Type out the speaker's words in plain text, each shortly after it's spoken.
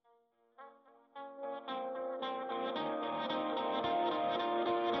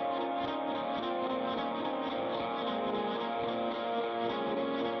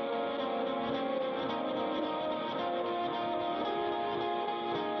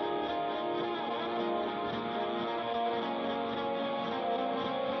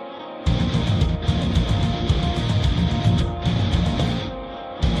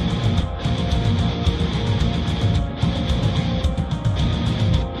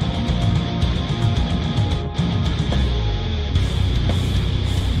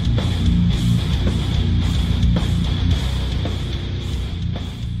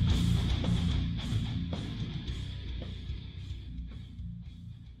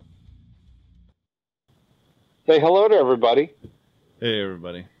Say hello to everybody. Hey,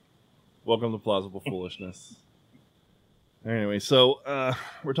 everybody. Welcome to Plausible Foolishness. Anyway, so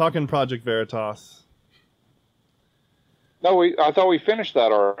we're talking Project Veritas. No, I thought we finished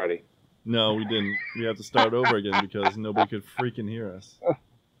that already. No, we didn't. We have to start over again because nobody could freaking hear us.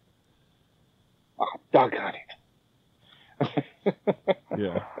 Oh, doggone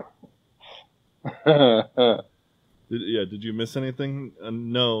Yeah. it. Did you miss anything?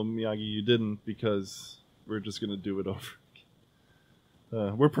 No, Miyagi, you didn't, because we're just going to do it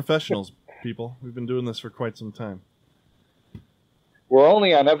over. We're professionals, people. We've been doing this for quite some time. We're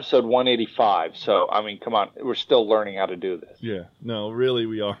only on episode 185, so, I mean, come on. We're still learning how to do this. Yeah. No, really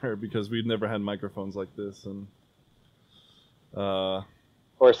we are, because we've never had microphones like this. And or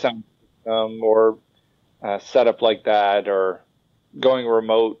sound or setup like that, or going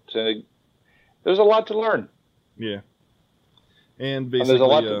remote. There's a lot to learn. Yeah. And basically... And there's a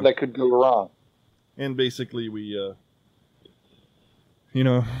lot that could go wrong. And basically we...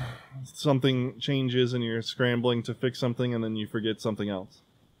 something changes and you're scrambling to fix something and then you forget something else.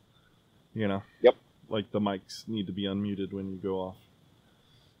 Yep. Like the mics need to be unmuted when you go off.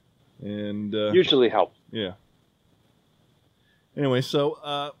 And usually helps. Yeah. Anyway,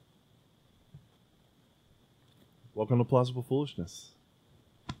 so welcome to Plausible Foolishness.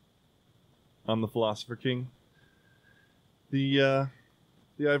 I'm the Philosopher King. The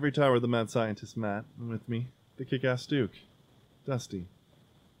Ivory Tower, the Mad Scientist Matt, and with me, the Kick-Ass Duke, Dusty.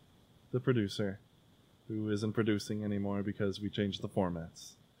 The producer, who isn't producing anymore because we changed the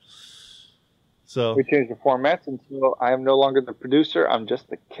formats. So we changed the formats, and so I am no longer the producer. I'm just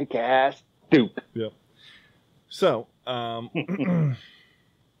the kick-ass Duke. Yep. So,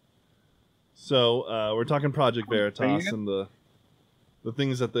 we're talking Project Veritas and the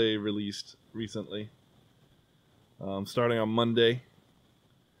things that they released recently. Starting on Monday,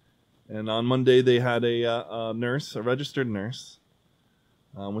 and on Monday they had a nurse, a registered nurse.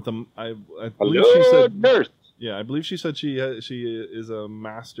 With I believe she said nurse. Yeah, I believe she said she is a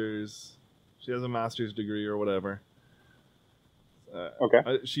master's. She has a master's degree or whatever.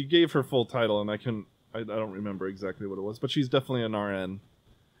 Okay. She gave her full title, and I don't remember exactly what it was, but she's definitely an RN,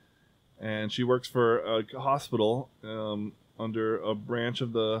 and she works for a hospital under a branch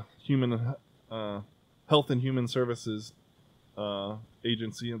of the Human Health and Human Services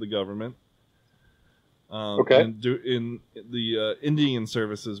agency of the government. Okay. And in the Indian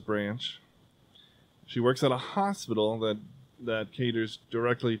Services branch, she works at a hospital that caters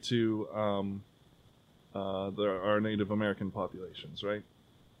directly to our Native American populations, right?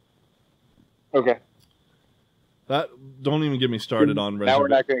 Okay. Don't even get me started on now we're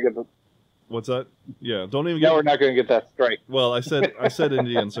not going to get the. What's that? Yeah, don't even. Now we're not going to get that straight. Well, I said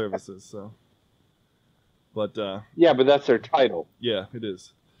Indian Services, so. But yeah, but that's their title. Yeah, it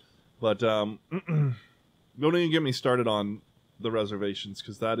is. But don't even get me started on the reservations,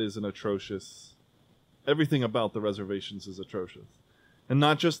 because that is an atrocious... Everything about the reservations is atrocious. And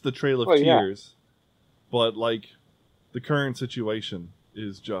not just the Trail of Tears, but, like, the current situation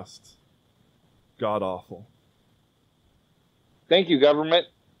is just god-awful. Thank you, government.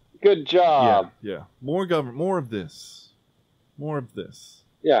 Good job. Yeah. More government. More of this.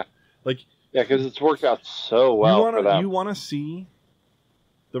 Yeah. Like... Yeah, because it's worked out so well for them. You want to see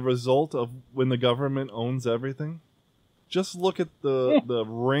the result of when the government owns everything? Just look at the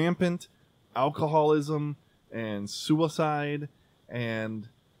rampant alcoholism and suicide and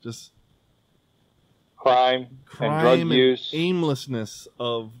just crime and drug use, aimlessness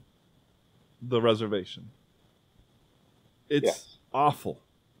of the reservation. It's awful.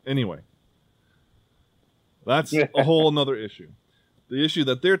 Anyway, that's a whole nother issue. The issue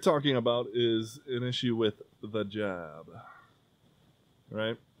that they're talking about is an issue with the jab.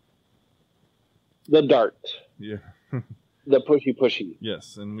 Right? The dart. Yeah. The pushy.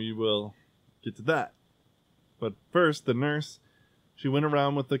 Yes, and we will get to that. But first, the nurse, she went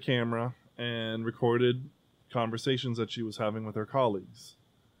around with the camera and recorded conversations that she was having with her colleagues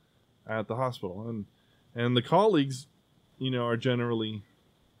at the hospital. And the colleagues, are generally,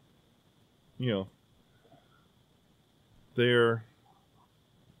 they're...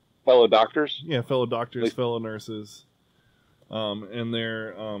 Fellow doctors? Yeah, fellow doctors, fellow nurses. And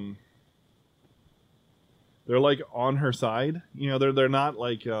they're like on her side. They're not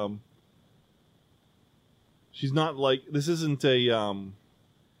like she's not like, this isn't a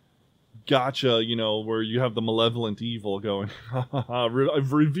gotcha, where you have the malevolent evil going,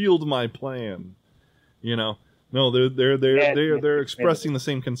 I've revealed my plan. No, they're expressing the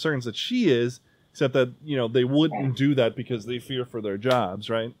same concerns that she is, except that, they wouldn't do that because they fear for their jobs,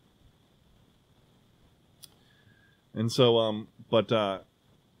 right? And so,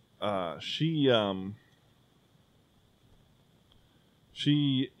 she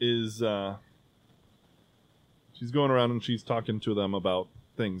she is she's going around and she's talking to them about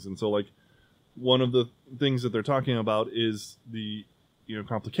things. And so, like, one of the things that they're talking about is the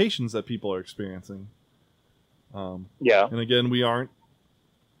complications that people are experiencing. Yeah. And again, we aren't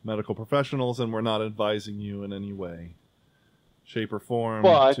medical professionals, and we're not advising you in any way, shape, or form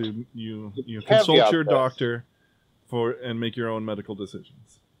But to consult caveat your this. doctor and make your own medical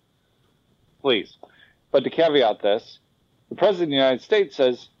decisions. Please. But to caveat this, the President of the United States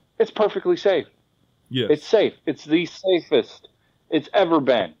says it's perfectly safe. Yes. It's safe. It's the safest it's ever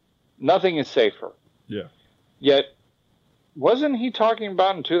been. Nothing is safer. Yeah. Yet, wasn't he talking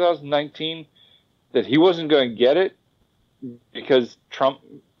about in 2019 that he wasn't going to get it because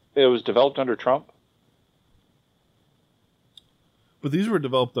it was developed under Trump? But these were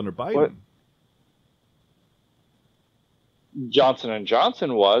developed under Biden. What? Johnson &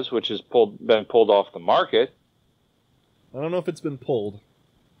 Johnson was, which has been pulled off the market. I don't know if it's been pulled,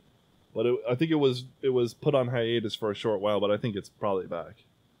 but I think it was put on hiatus for a short while, but I think it's probably back.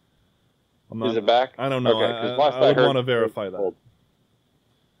 Is it back? I don't know. Okay, I would want to verify that.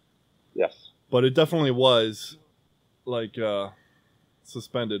 Yes. But it definitely was, like,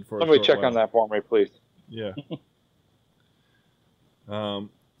 suspended for a short Somebody check while. on that for me, please. Yeah.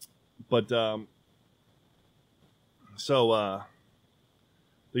 So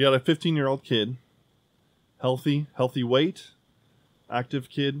they got a 15-year-old kid, healthy weight, active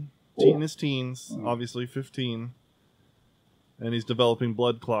kid, in his teens, obviously 15, and he's developing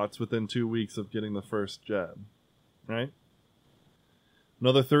blood clots within 2 weeks of getting the first jab, right?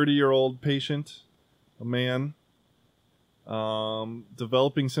 Another 30-year-old patient, a man,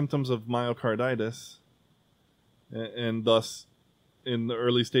 developing symptoms of myocarditis, and thus in the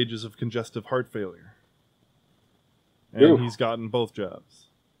early stages of congestive heart failure. And Ooh. He's gotten both jabs.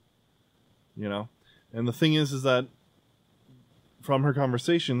 And the thing is that from her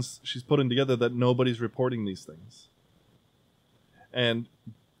conversations, she's putting together that nobody's reporting these things. And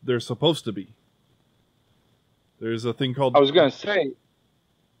they're supposed to be. There's a thing called... I was going to say,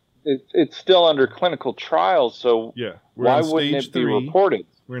 it's still under clinical trials, so yeah, why wouldn't it be reported?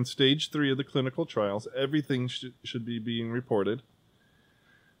 We're in stage 3 of the clinical trials. Everything should be being reported.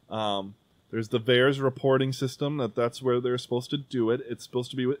 There's the VAERS reporting system. That's where they're supposed to do it. It's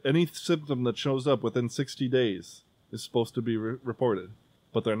supposed to be any symptom that shows up within 60 days is supposed to be reported,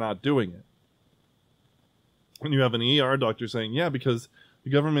 but they're not doing it. And you have an ER doctor saying, yeah, because the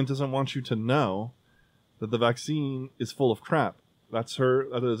government doesn't want you to know that the vaccine is full of crap. That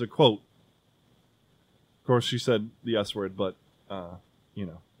is a quote. Of course, she said the S word, but,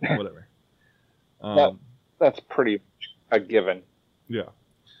 whatever. That's pretty much a given. Yeah.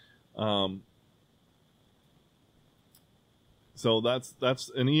 So that's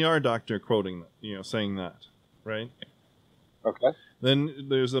an ER doctor quoting, saying that, right? Okay. Then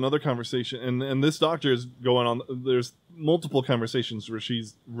there's another conversation, and this doctor is going on. There's multiple conversations where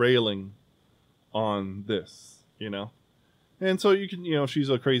she's railing on this, and so you can, she's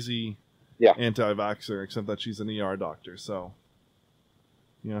a crazy anti-vaxxer, except that she's an ER doctor, so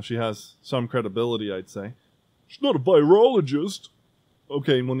she has some credibility, I'd say. She's not a virologist.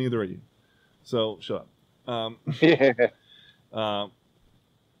 Okay, well, neither are you. So shut up. How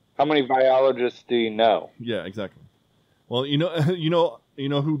many biologists do you know? Yeah, exactly. Well, who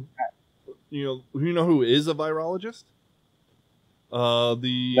is a virologist?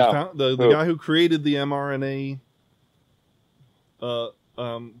 The guy who created the mRNA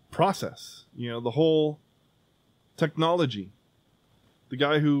process. The whole technology. The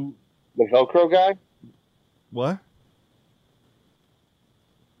guy who... The Velcro guy? What?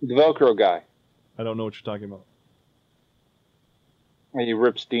 The Velcro guy. I don't know what you're talking about. He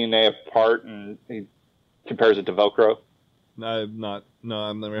rips DNA apart and he compares it to Velcro. I've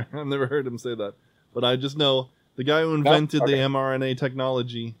never heard him say that. But I just know the guy who invented the mRNA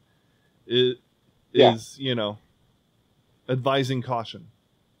technology is advising caution.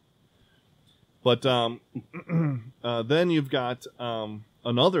 But then you've got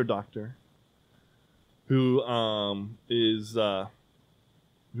another doctor who is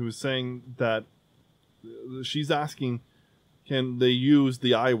saying that she's asking, can they use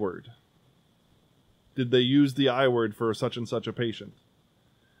the I word? Did they use the I word for such and such a patient?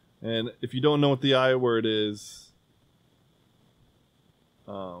 And if you don't know what the I word is,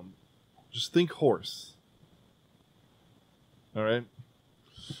 just think horse. All right.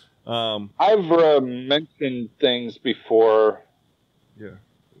 I've mentioned things before. Yeah.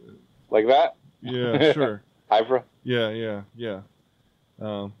 Like that? Yeah, sure. Ivra? Yeah.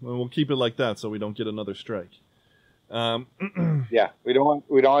 And we'll keep it like that so we don't get another strike. Yeah, we don't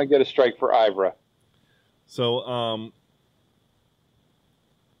want to get a strike for Ivra. So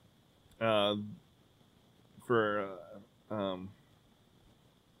for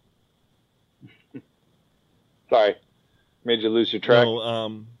Sorry, made you lose your track.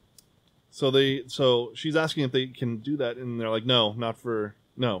 no, so she's asking if they can do that, and they're like, no,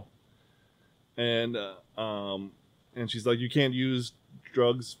 and she's like, you can't use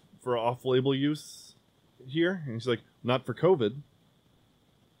drugs for off-label use here, and she's like, not for COVID.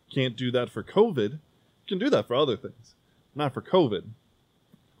 Can't do that for COVID. You can do that for other things, not for COVID,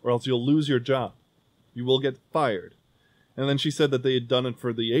 or else you'll lose your job. You will get fired. And then she said that they had done it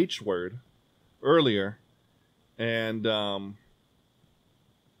for the H word earlier, and they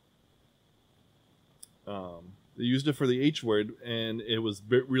used it for the H word, and it was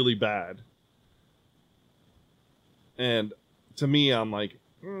really bad. And to me, I'm like,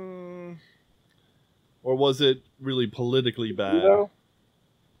 or was it really politically bad?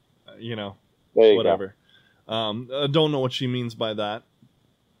 You know, whatever. I don't know what she means by that,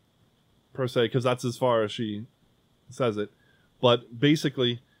 per se, because that's as far as she says it. But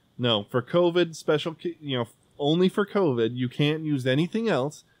basically, no, for COVID, only for COVID, you can't use anything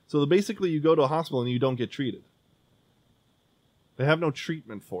else. So basically, you go to a hospital and you don't get treated. They have no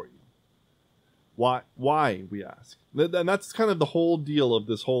treatment for you. Why, we ask. And that's kind of the whole deal of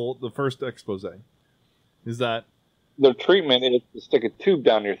the first expose, is that the treatment is to stick a tube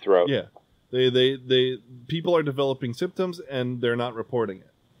down your throat. Yeah. People are developing symptoms and they're not reporting it.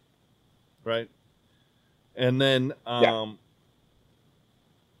 Right? And then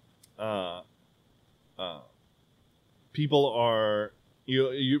people are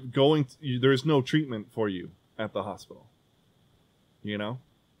there's no treatment for you at the hospital. You know?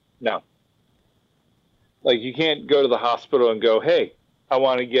 No. Like, you can't go to the hospital and go, hey, I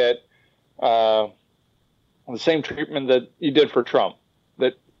want to get the same treatment that you did for Trump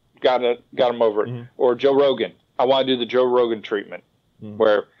that got him over it. Mm-hmm. Or Joe Rogan. I want to do the Joe Rogan treatment,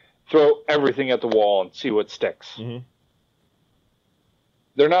 where throw everything at the wall and see what sticks. Mm-hmm.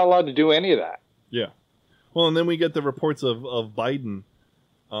 They're not allowed to do any of that. Yeah. Well, and then we get the reports of Biden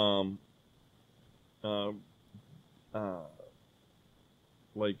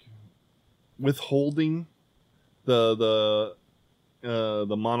like withholding the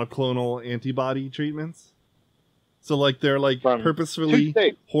monoclonal antibody treatments. So like they're like from purposefully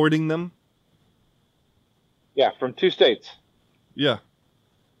hoarding them. Yeah, from 2 states. Yeah.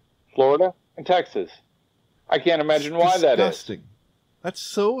 Florida and Texas. I can't imagine why that is. Disgusting. That's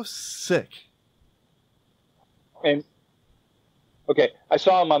so sick. And okay, I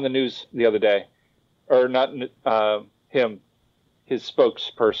saw him on the news the other day, or not him, his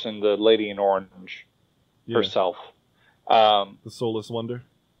spokesperson, the lady in orange, herself, the soulless wonder,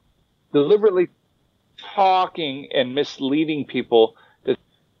 deliberately talking and misleading people that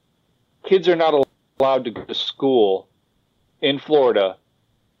kids are not allowed to go to school in Florida.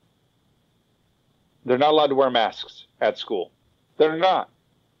 They're not allowed to wear masks at school. They're not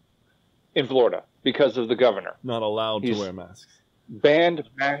in Florida because of the governor. Not allowed to wear masks. Banned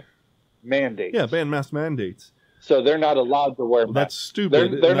mask mandates. Yeah, banned mask mandates. So they're not allowed to wear masks. That's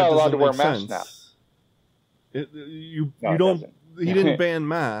stupid. They're not allowed to wear masks now. He didn't ban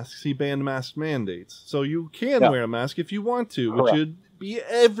masks. He banned mask mandates. So you can wear a mask if you want to, which would be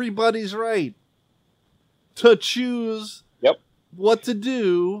everybody's right to choose what to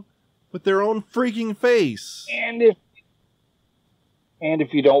do with their own freaking face. And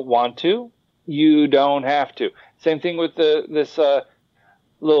if you don't want to, you don't have to. Same thing with this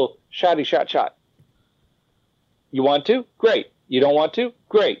little shot. You want to? Great. You don't want to?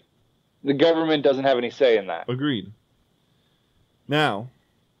 Great. The government doesn't have any say in that. Agreed. Now,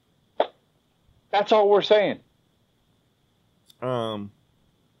 that's all we're saying. But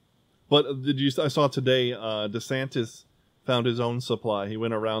I saw today DeSantis found his own supply. He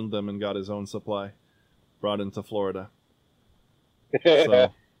went around them and got his own supply brought into Florida.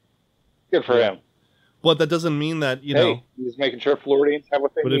 So, good for him. But that doesn't mean that, he's making sure Floridians have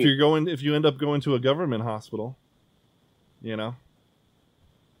what they need. But if you end up going to a government hospital,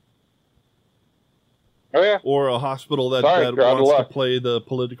 Oh yeah. Or a hospital that wants to play the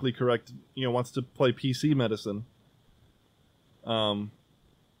politically correct, wants to play PC medicine. Are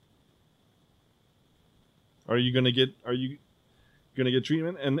you gonna get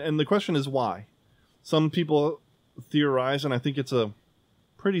treatment? And the question is why? Some people theorize, and I think it's a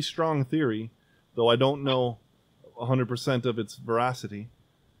pretty strong theory, though I don't know 100% of its veracity.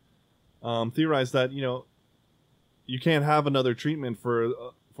 Theorize that you can't have another treatment for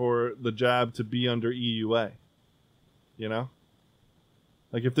the jab to be under EUA.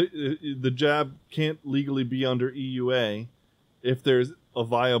 Like if the jab can't legally be under EUA if there's a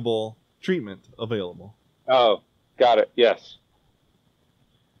viable treatment available. Oh, got it. Yes.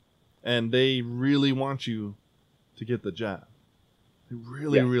 and they really want you to get the jab. They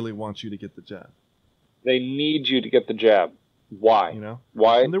really want you to get the jab. They need you to get the jab. Why? You know?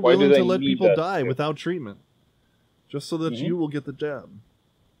 Why? And they're why willing do they to let need people that? die without treatment, just so that you will get the jab.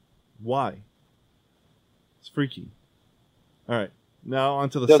 Why? It's freaky. All right, now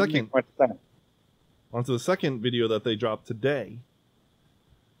onto the Doesn't second. make much sense. Onto the second video that they dropped today,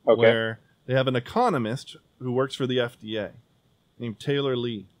 Okay. where they have an economist who works for the FDA named Taylor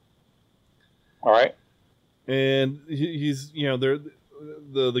Lee, All right. and he's they're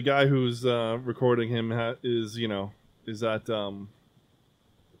the guy who's recording him is at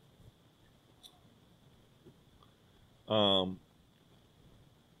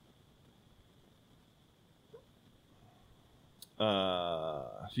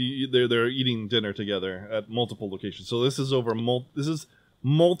they're eating dinner together at multiple locations. So this is over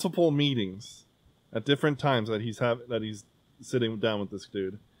multiple meetings at different times that he's sitting down with this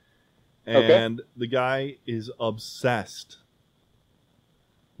dude. And the guy is obsessed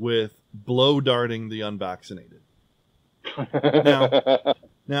with blow darting the unvaccinated.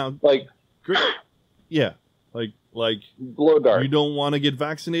 Now like blow dart. You don't want to get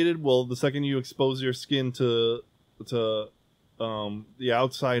vaccinated? Well, the second you expose your skin to the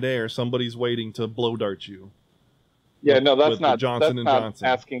outside air, somebody's waiting to blow dart you. Yeah, no, that's not Johnson that's & not Johnson.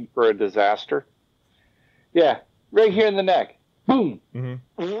 asking for a disaster. Yeah, right here in the neck. Boom.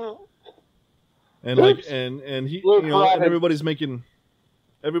 Mm-hmm. And like and he and everybody's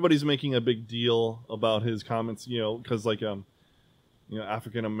making a big deal about his comments, because like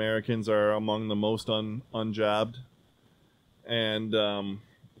African Americans are among the most unjabbed, and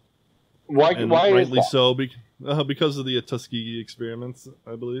why rightly is that? so because of the Tuskegee experiments,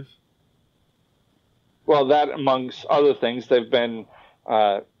 I believe. Well, that amongst other things, they've been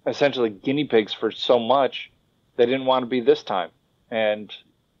essentially guinea pigs for so much. They didn't want to be this time, and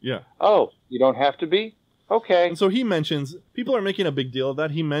oh, you don't have to be? Okay. And so he mentions, people are making a big deal of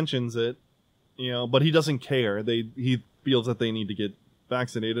that. He mentions it, but he doesn't care. He feels that they need to get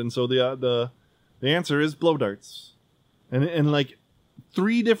vaccinated, and so the answer is blow darts. And like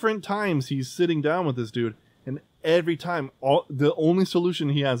 3 different times he's sitting down with this dude, and every time the only solution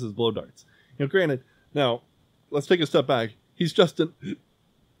he has is blow darts. Granted, now let's take a step back. He's just an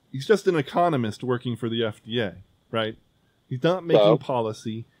economist working for the FDA, right? He's not making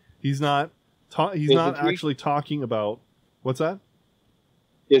policy. He's not actually talking about what's that?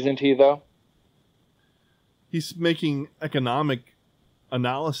 Isn't he though? He's making economic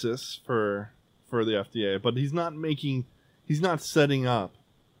analysis for the FDA, but he's not setting up.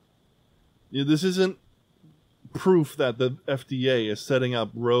 This isn't proof that the FDA is setting up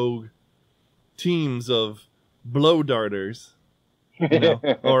rogue teams of blow darters,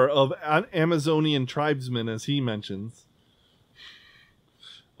 or of Amazonian tribesmen, as he mentions,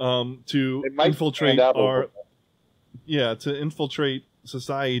 to infiltrate infiltrate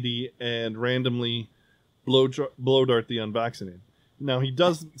society and randomly blow dart the unvaccinated. Now, he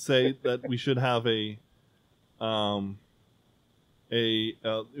does say that we should have we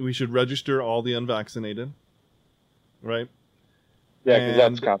should register all the unvaccinated, right? Yeah, because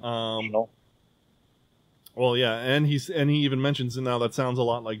that's constitutional. Well, yeah, and he even mentions, and now that sounds a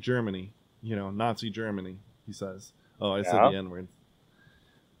lot like Germany, Nazi Germany. He says, "Oh, I said the N-word."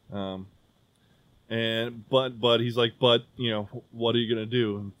 But he's like, what are you gonna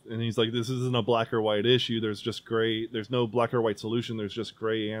do? And he's like, this isn't a black or white issue. There's no black or white solution. There's just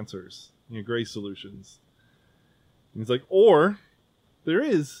gray answers, gray solutions. And he's like, or there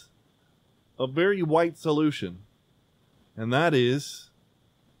is a very white solution, and that is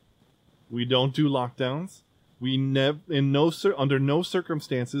we don't do lockdowns. We under no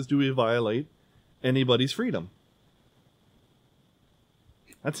circumstances do we violate anybody's freedom.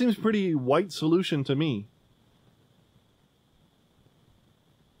 That seems pretty white solution to me.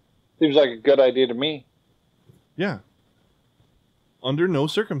 Seems like a good idea to me. Yeah. Under no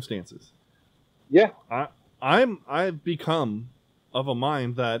circumstances. Yeah. I've become of a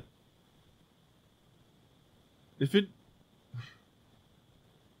mind that if it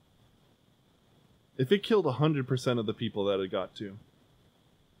killed 100% of the people that it got to,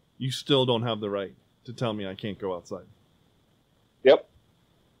 you still don't have the right to tell me I can't go outside. Yep.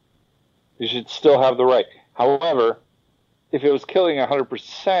 You should still have the right. However, if it was killing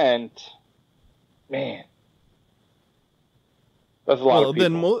 100%, man, that's a lot of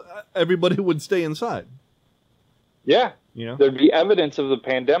people. Then everybody would stay inside. Yeah. There'd be evidence of the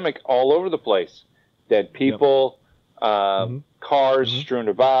pandemic all over the place. Dead people, cars strewn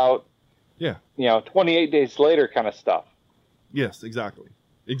about. Yeah. 28 days later kind of stuff. Yes, exactly.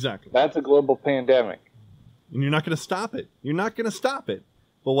 Exactly. That's a global pandemic. And you're not going to stop it. You're not going to stop it.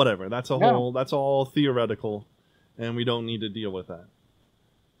 But whatever. That's No. that's all theoretical, and we don't need to deal with that.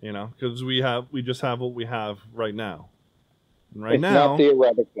 You know, because we just have what we have right now. And right It's now, not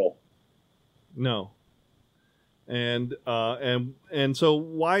theoretical. no. And so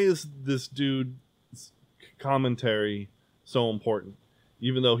why is this dude's commentary so important?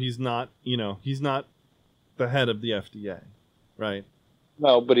 Even though he's not the head of the FDA, right?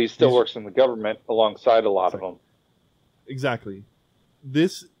 No, but he still works in the government alongside a lot of them. Exactly.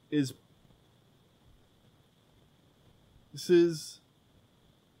 This is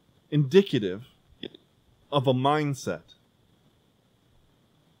indicative of a mindset.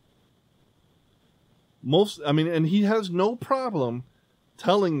 And he has no problem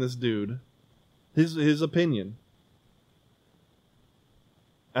telling this dude his opinion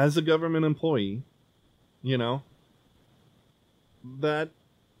as a government employee, you know, that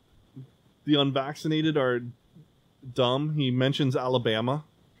the unvaccinated are dumb. He mentions Alabama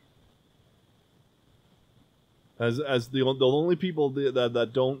as the only people that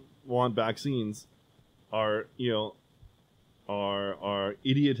don't want vaccines are idiot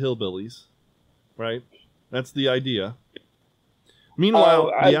hillbillies, right? That's the idea.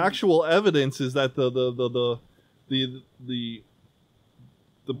 Meanwhile, the actual evidence is that the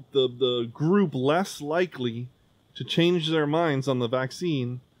group less likely to change their minds on the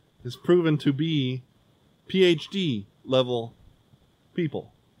vaccine is proven to be PhD level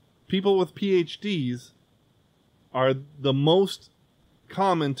people. People with PhDs are the most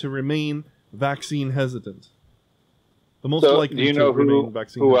common to remain vaccine hesitant. The most likely do you know to remain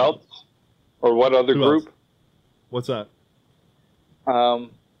vaccine who hesitant. else? Or what other group? Else? What's that?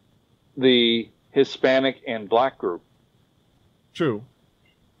 The Hispanic and Black group. True.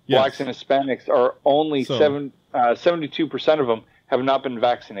 Blacks and Hispanics are only 72% of them have not been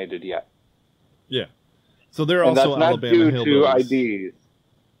vaccinated yet. Yeah. So they're also that's Alabama not due hillbillies. to IDs.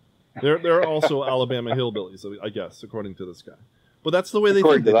 They're also Alabama hillbillies, I guess, according to this guy. But that's the way they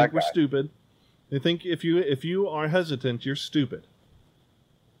According think. to They that think we're guy. stupid. They think if you are hesitant, you're stupid.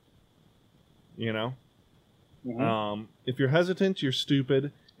 You know? Mhm. If you're hesitant, you're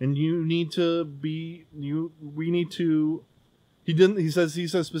stupid, and you need to be. We need to. He says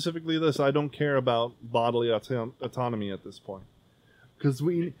specifically this. I don't care about bodily autonomy at this point, because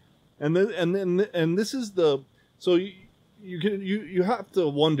this is the. So you have to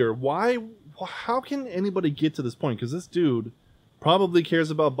wonder why. How can anybody get to this point? Because this dude probably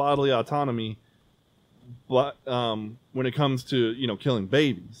cares about bodily autonomy, but when it comes to killing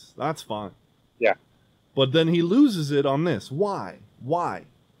babies, that's fine. Yeah. But then he loses it on this. Why? And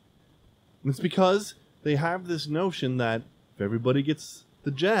it's because they have this notion that if everybody gets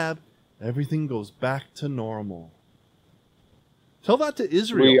the jab, everything goes back to normal. Tell that to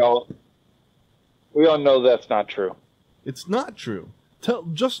Israel. We all know that's not true. It's not true.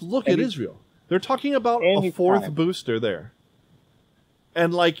 Just look at Israel. They're talking about a fourth booster there.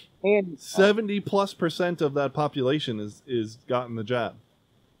 And 70+% of that population is gotten the jab.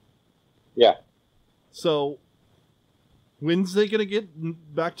 Yeah. So, when's they going to get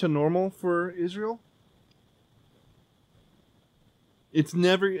back to normal for Israel? It's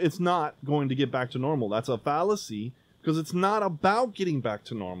not going to get back to normal. That's a fallacy, because it's not about getting back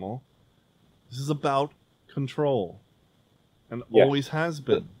to normal. This is about control. And always has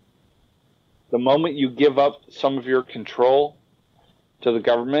been. The moment you give up some of your control to the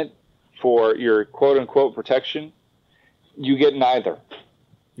government for your quote-unquote protection, you get neither.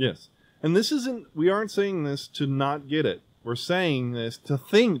 Yes. And we aren't saying this to not get it. We're saying this to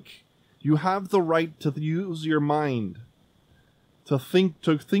think. You have the right to use your mind. To think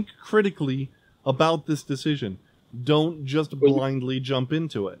critically about this decision. Don't just blindly jump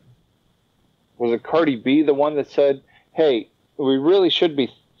into it. Was it Cardi B the one that said, hey, we really should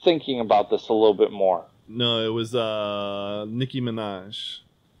be thinking about this a little bit more? No, it was Nicki Minaj.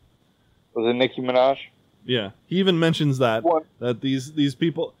 Was it Nicki Minaj? Yeah, he even mentions that these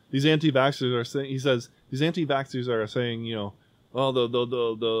people, these anti-vaxxers are saying. He says these anti-vaxxers are saying, oh,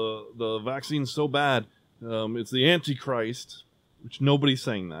 the vaccine's so bad, it's the Antichrist, which nobody's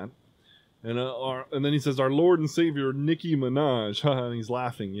saying that. And then he says our Lord and Savior Nicki Minaj, and he's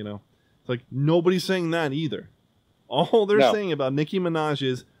laughing. It's like nobody's saying that either. All they're saying about Nicki Minaj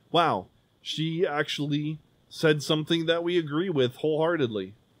is, wow, she actually said something that we agree with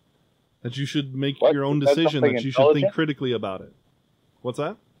wholeheartedly. That you should make your own decision, that you should think critically about it. What's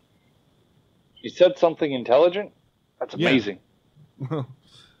that? You said something intelligent? That's amazing.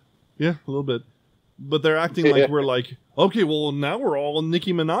 Yeah, a little bit. But they're acting like we're like, okay, well, now we're all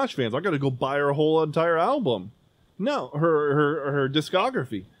Nicki Minaj fans. I got to go buy her whole entire album. No, her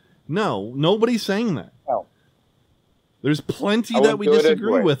discography. No, nobody's saying that. No. There's plenty I that wouldn't we do it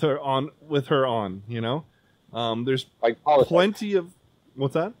disagree anyway. with her on. There's Like politics. plenty of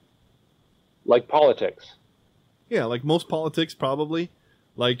what's that? Like politics. Yeah, like most politics, probably.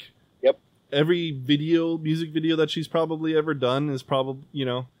 Like, Yep. every music video that she's probably ever done is probably,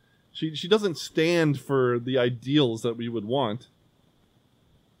 she doesn't stand for the ideals that we would want,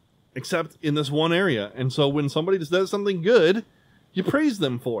 except in this one area. And so when somebody does something good, you praise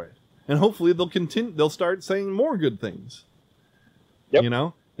them for it, and hopefully they'll start saying more good things.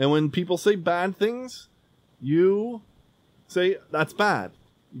 Yep. And when people say bad things, you say that's bad.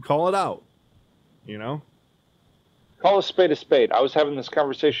 You call it out. Call a spade a spade. I was having this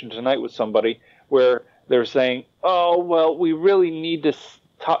conversation tonight with somebody where they're saying, oh, well, we really need to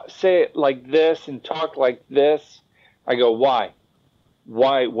say it like this and talk like this. I go, why?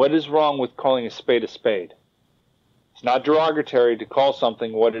 Why? What is wrong with calling a spade a spade? It's not derogatory to call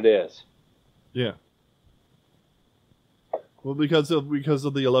something what it is. Yeah. Well, because of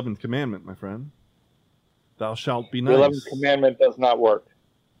the 11th commandment, my friend. Thou shalt be nice. The 11th commandment does not work.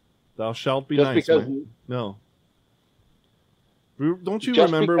 Thou shalt be Just nice. because No. Don't you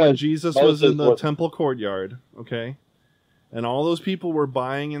Just remember when because Jesus Moses was in the was- temple courtyard, okay? And all those people were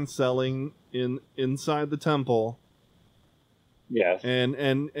buying and selling inside the temple, Yes.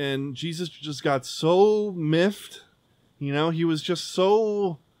 and Jesus just got so miffed, he was just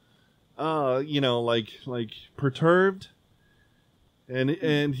so like perturbed, and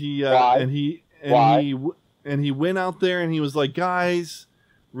he Why? and he went out there and he was like, guys,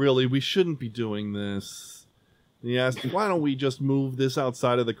 really, we shouldn't be doing this. And he asked, why don't we just move this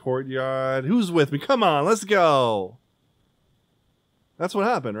outside of the courtyard? Who's with me? Come on, let's go. That's what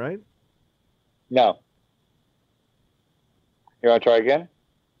happened, right? No. You want to try again?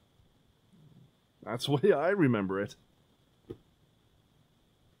 That's the way I remember it.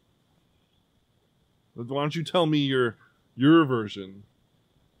 Why don't you tell me your version?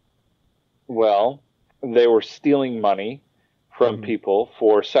 Well, they were stealing money from Mhm. people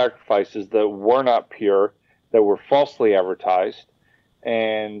for sacrifices that were not pure, that were falsely advertised,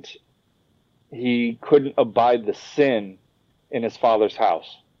 and he couldn't abide the sin in his father's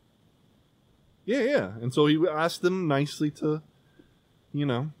house. Yeah. And so he asked them nicely to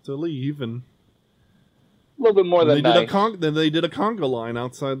leave, and A little bit more than nice. then they did a conga line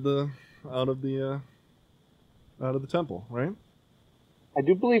out of the temple, right? I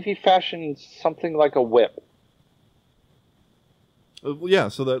do believe he fashioned something like a whip. Yeah,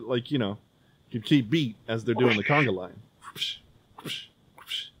 so that you keep beat as they're doing the conga line,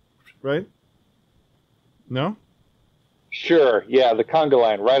 right? No. Sure, yeah, the conga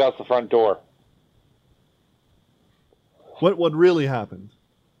line right out the front door. What really happened?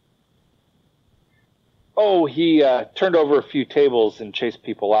 Oh, he turned over a few tables and chased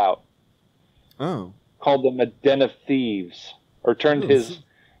people out. Oh. Called them a den of thieves, or turned his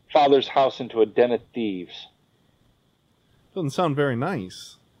father's house into a den of thieves. Doesn't sound very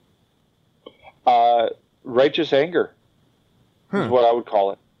nice. Righteous anger is what I would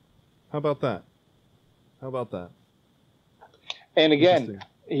call it. How about that? And again, Interesting.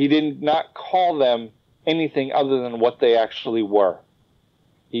 he did not call them anything other than what they actually were.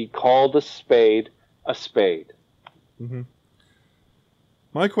 He called a spade a spade. Mm-hmm.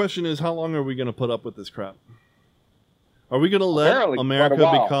 My question is, how long are we going to put up with this crap? Are we going to let Apparently quite a America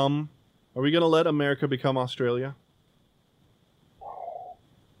while. become? Are we going to let America become Australia?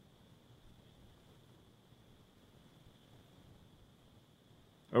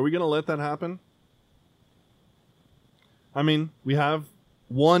 Are we going to let that happen? I mean, we have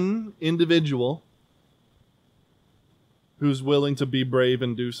one individual who's willing to be brave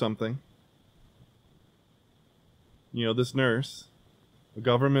and do something. This nurse, a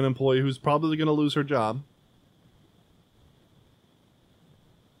government employee who's probably going to lose her job.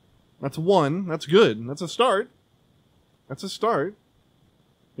 That's one. That's good. That's a start.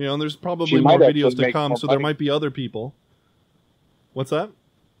 And there's probably She more might videos actually to make come, more so there money. might be other people. What's that?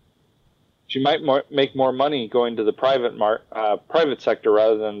 She might make more money going to the private sector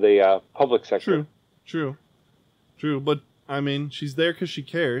rather than the public sector. True. But I mean, she's there because she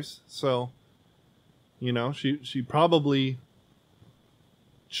cares. So, she probably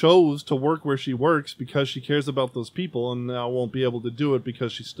chose to work where she works because she cares about those people, and now won't be able to do it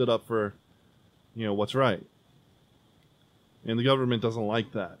because she stood up for, what's right. And the government doesn't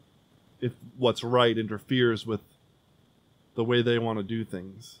like that. If what's right interferes with the way they want to do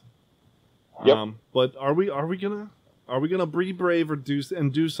things. Yep. But are we gonna be brave or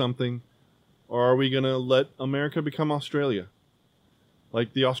do something, or are we gonna let America become Australia,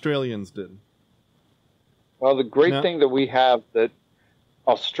 like the Australians did? Well, the great No. thing that we have that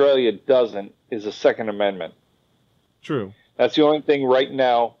Australia doesn't is a Second Amendment. True. That's the only thing right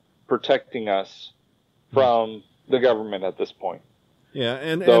now protecting us from the government at this point. Yeah,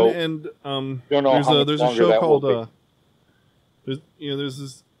 and So, and don't know how much there's a longer show that will called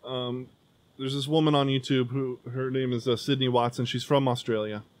there's this woman on YouTube who her name is Sydney Watson. She's from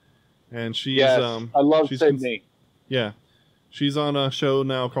Australia, and she's Yes, I love she's Sydney. yeah, she's on a show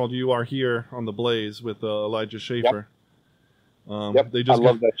now called You Are Here on the Blaze with Elijah Schaefer. Yep, They just I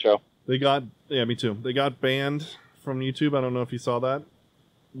love that show. They got me too. They got banned from YouTube. I don't know if you saw that.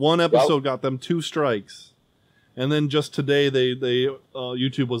 One episode got them 2 strikes, and then just today they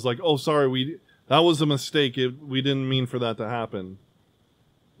YouTube was like, "Oh, sorry, that was a mistake. We didn't mean for that to happen."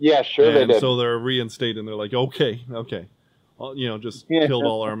 Yeah, sure they did. So they're reinstated. They're like, "Okay, just killed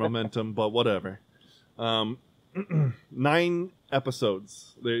all our momentum, but whatever." 9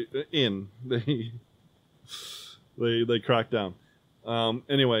 episodes they cracked down.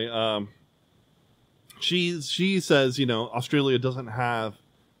 Anyway, she says, Australia doesn't have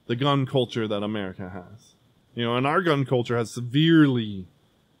the gun culture that America has. And our gun culture has severely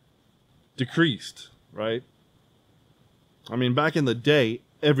decreased, right? I mean, back in the day,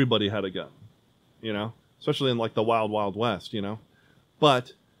 everybody had a gun, especially in like the wild, wild west,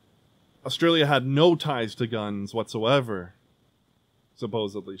 But Australia had no ties to guns whatsoever,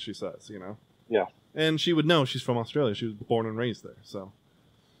 supposedly, she says, Yeah. And she would know, she's from Australia. She was born and raised there, so.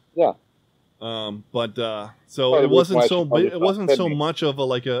 Yeah. So it wasn't so much of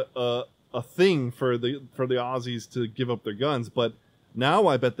a thing for the Aussies to give up their guns, but now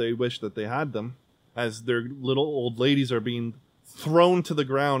I bet they wish that they had them, as their little old ladies are being thrown to the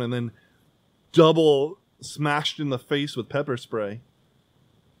ground and then double smashed in the face with pepper spray.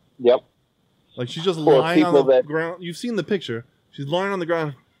 Yep. Like she's just lying on the ground. You've seen the picture. She's lying on the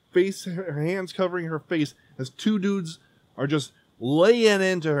ground, her hands covering her face, as 2 dudes are just laying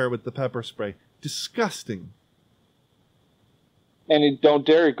into her with the pepper spray. Disgusting. And don't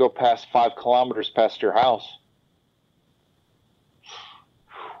dare go past 5 kilometers past your house.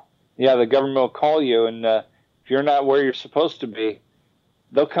 Yeah, the government will call you, and if you're not where you're supposed to be,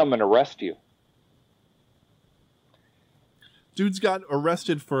 they'll come and arrest you. Dudes got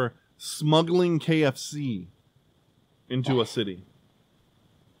arrested for smuggling KFC into a city.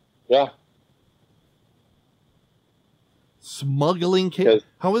 Yeah. Smuggling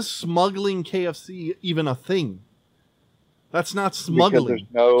How is smuggling KFC even a thing? That's not smuggling.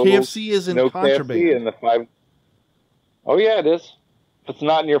 KFC isn't contraband. KFC in the 5. Oh yeah, it is. If it's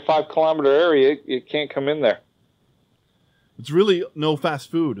not in your 5 kilometer area, it can't come in there. It's really no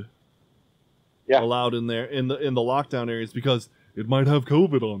fast food allowed in there in the lockdown areas because it might have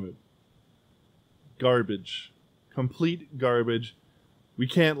COVID on it. Garbage. Complete garbage. We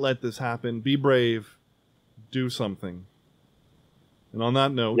can't let this happen. Be brave. Do something. And on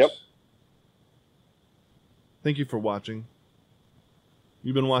that note, thank you for watching.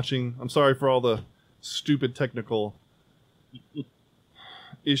 You've been watching. I'm sorry for all the stupid technical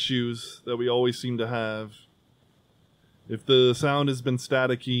issues that we always seem to have. If the sound has been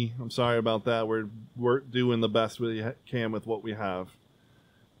staticky, I'm sorry about that. We're doing the best we can with what we have.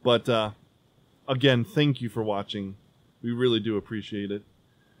 But again, thank you for watching. We really do appreciate it.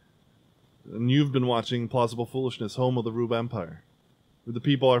 And you've been watching Plausible Foolishness, home of the Rube Empire, where the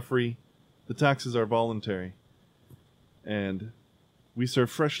people are free, the taxes are voluntary, and we serve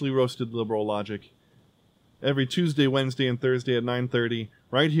freshly roasted liberal logic every Tuesday, Wednesday, and Thursday at 9:30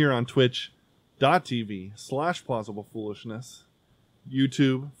 right here on twitch.tv/plausiblepoolishness,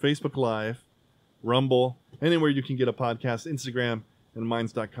 YouTube, Facebook Live, Rumble, anywhere you can get a podcast, Instagram, and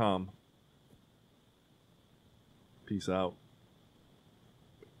minds.com. Peace out.